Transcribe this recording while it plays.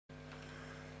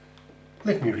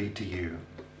Let me read to you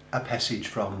a passage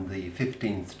from the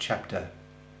 15th chapter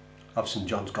of St.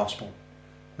 John's Gospel,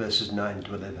 verses 9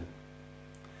 to 11.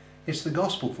 It's the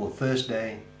Gospel for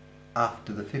Thursday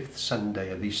after the 5th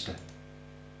Sunday of Easter.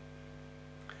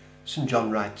 St.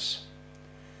 John writes,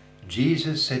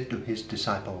 Jesus said to his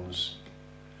disciples,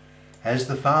 "As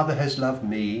the Father has loved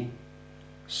me,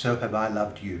 so have I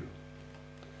loved you.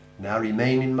 Now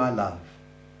remain in my love.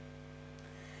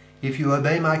 If you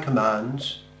obey my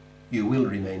commands, you will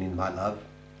remain in my love,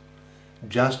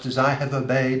 just as I have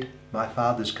obeyed my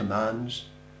Father's commands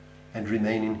and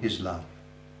remain in his love.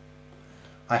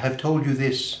 I have told you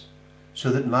this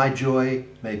so that my joy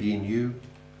may be in you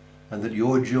and that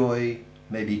your joy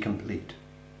may be complete."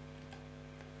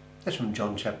 That's from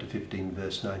John chapter 15,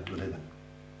 verse 9 to 11.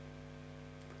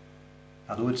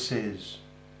 Our Lord says,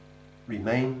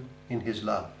 remain in his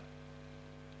love.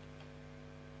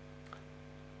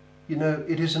 You know,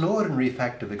 it is an ordinary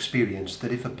fact of experience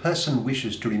that if a person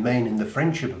wishes to remain in the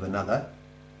friendship of another,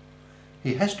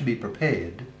 he has to be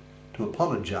prepared to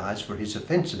apologize for his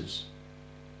offences.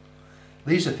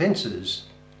 These offences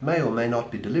may or may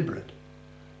not be deliberate,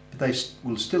 but they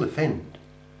will still offend.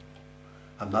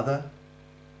 A mother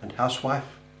and housewife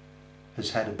has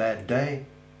had a bad day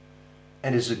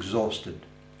and is exhausted.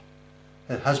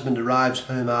 Her husband arrives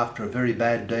home after a very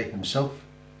bad day himself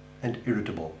and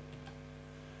irritable.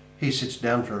 He sits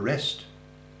down for a rest,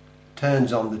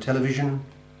 turns on the television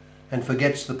and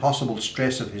forgets the possible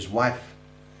stress of his wife,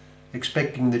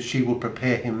 expecting that she will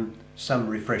prepare him some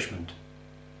refreshment.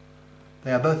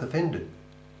 They are both offended,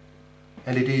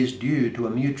 and it is due to a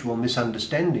mutual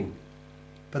misunderstanding,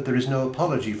 but there is no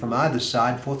apology from either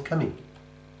side forthcoming.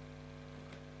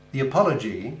 The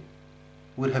apology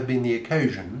would have been the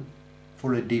occasion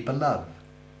for a deeper love.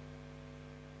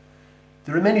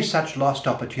 There are many such lost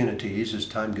opportunities as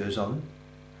time goes on,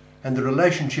 and the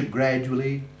relationship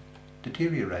gradually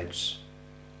deteriorates.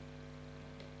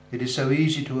 It is so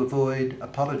easy to avoid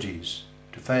apologies,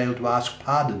 to fail to ask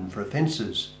pardon for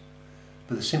offences,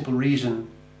 for the simple reason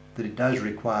that it does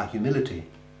require humility.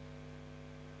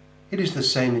 It is the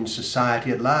same in society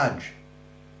at large.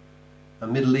 A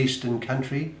Middle Eastern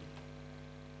country,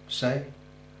 say,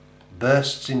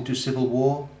 bursts into civil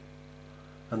war,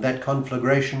 and that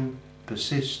conflagration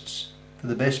persists for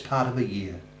the best part of a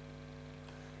year.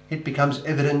 It becomes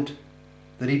evident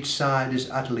that each side is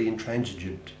utterly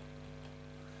intransigent.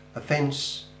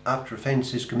 Offence after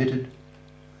offence is committed,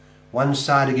 one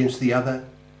side against the other,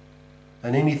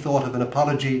 and any thought of an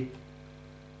apology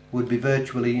would be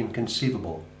virtually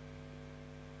inconceivable.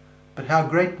 But how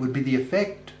great would be the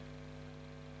effect?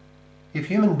 If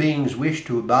human beings wish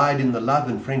to abide in the love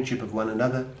and friendship of one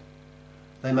another,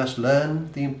 they must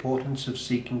learn the importance of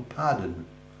seeking pardon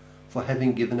for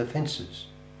having given offences.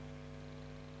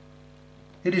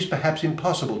 It is perhaps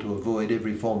impossible to avoid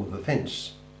every form of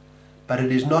offence, but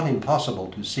it is not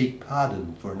impossible to seek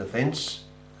pardon for an offence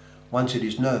once it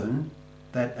is known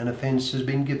that an offence has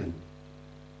been given.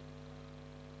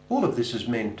 All of this is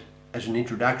meant as an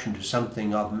introduction to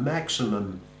something of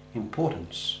maximum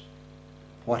importance,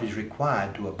 what is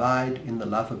required to abide in the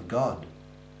love of God.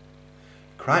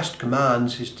 Christ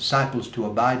commands his disciples to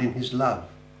abide in his love.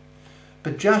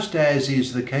 But just as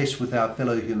is the case with our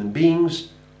fellow human beings,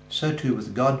 so too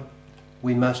with God,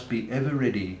 we must be ever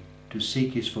ready to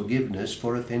seek his forgiveness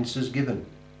for offences given.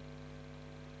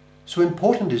 So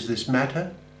important is this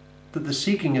matter that the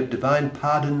seeking of divine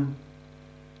pardon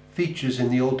features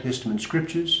in the Old Testament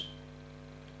scriptures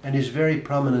and is very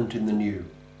prominent in the New.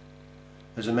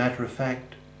 As a matter of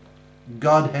fact,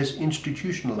 God has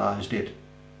institutionalized it.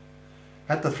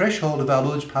 At the threshold of our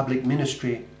Lord's public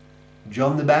ministry,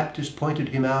 John the Baptist pointed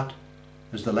him out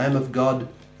as the Lamb of God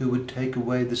who would take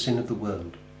away the sin of the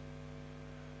world.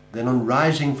 Then on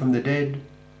rising from the dead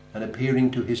and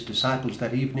appearing to his disciples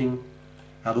that evening,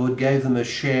 our Lord gave them a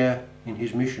share in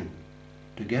his mission,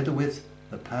 together with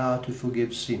the power to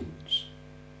forgive sins.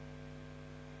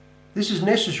 This is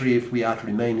necessary if we are to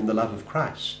remain in the love of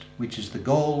Christ, which is the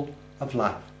goal of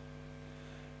life.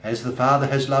 As the Father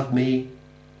has loved me,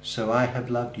 so I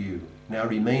have loved you. Now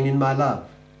remain in my love.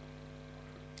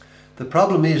 The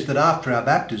problem is that after our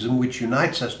baptism, which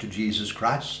unites us to Jesus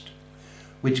Christ,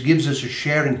 which gives us a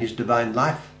share in his divine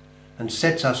life and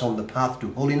sets us on the path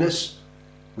to holiness,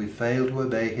 we fail to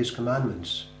obey his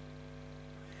commandments.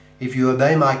 If you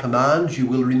obey my commands, you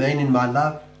will remain in my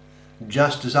love,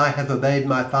 just as I have obeyed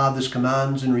my Father's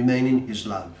commands and remain in his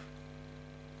love.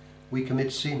 We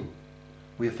commit sin.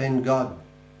 We offend God.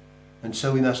 And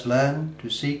so we must learn to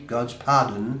seek God's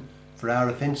pardon for our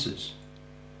offences.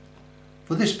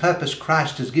 For this purpose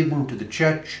Christ has given to the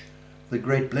church the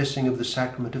great blessing of the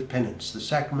sacrament of penance, the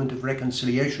sacrament of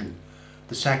reconciliation,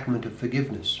 the sacrament of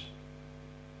forgiveness.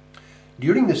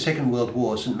 During the Second World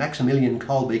War, St. Maximilian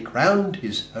Kolbe crowned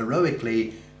his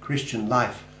heroically Christian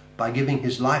life by giving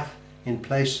his life in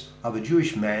place of a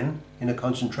Jewish man in a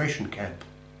concentration camp.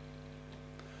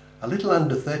 A little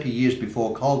under 30 years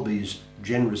before Kolbe's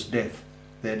generous death,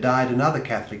 there died another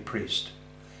Catholic priest.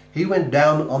 He went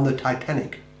down on the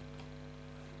Titanic.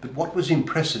 But what was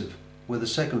impressive were the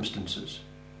circumstances.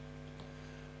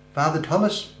 Father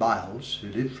Thomas Biles, who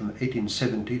lived from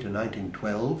 1870 to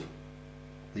 1912,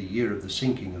 the year of the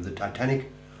sinking of the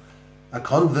Titanic, a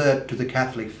convert to the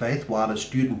Catholic faith while a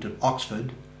student at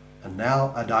Oxford, and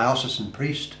now a diocesan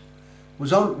priest,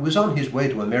 was on his way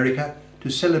to America to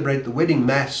celebrate the wedding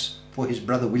mass for his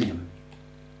brother William.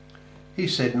 He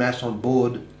said mass on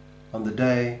board on the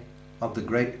day of the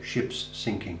great ship's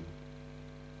sinking.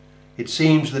 It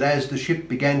seems that as the ship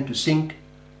began to sink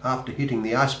after hitting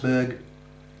the iceberg,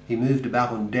 he moved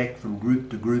about on deck from group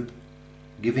to group,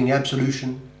 giving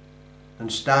absolution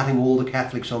and starting all the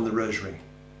Catholics on the rosary.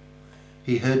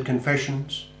 He heard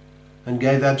confessions and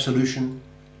gave absolution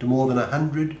to more than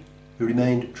 100 who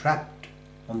remained trapped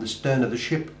on the stern of the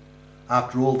ship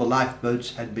after all the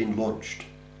lifeboats had been launched.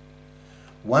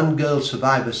 One girl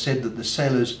survivor said that the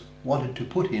sailors wanted to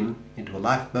put him into a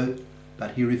lifeboat,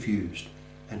 but he refused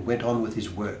and went on with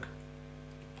his work.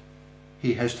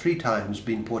 He has 3 times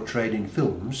been portrayed in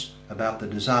films about the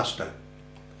disaster.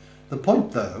 The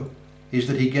point, though, is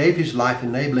that he gave his life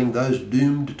enabling those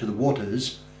doomed to the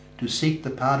waters to seek the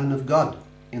pardon of God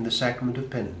in the sacrament of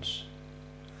penance.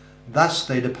 Thus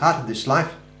they departed this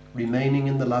life, remaining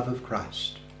in the love of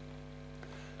Christ.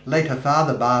 Later,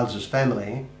 Father Biles's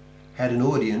family had an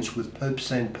audience with Pope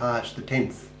St. Pius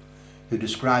X, who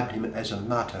described him as a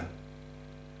martyr.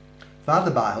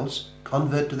 Father Biles,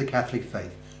 convert to the Catholic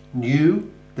faith,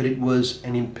 knew that it was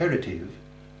an imperative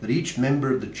that each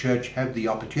member of the Church have the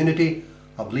opportunity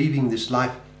of leaving this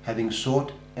life having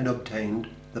sought and obtained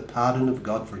the pardon of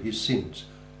God for his sins,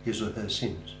 his or her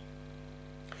sins.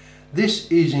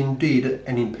 This is indeed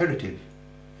an imperative.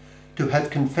 To have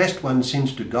confessed one's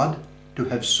sins to God, to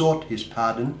have sought his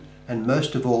pardon, and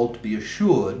most of all to be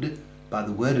assured by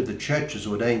the word of the Church's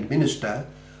ordained minister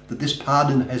that this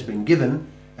pardon has been given,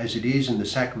 as it is in the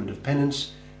sacrament of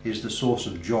penance, is the source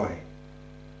of joy.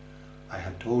 I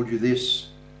have told you this,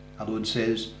 our Lord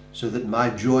says, so that my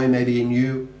joy may be in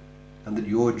you and that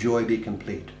your joy be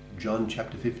complete. John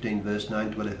chapter 15, verse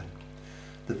 9 to 11.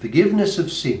 The forgiveness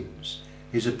of sins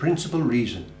is a principal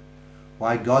reason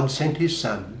why God sent his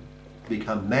Son to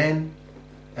become man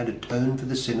and atone for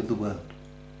the sin of the world.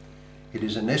 It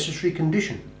is a necessary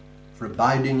condition for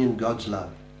abiding in God's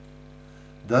love.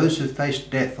 Those who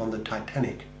faced death on the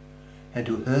Titanic and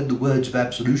who heard the words of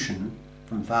absolution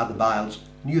from Father Biles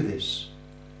knew this,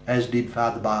 as did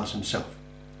Father Biles himself.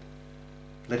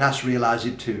 Let us realize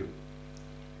it too.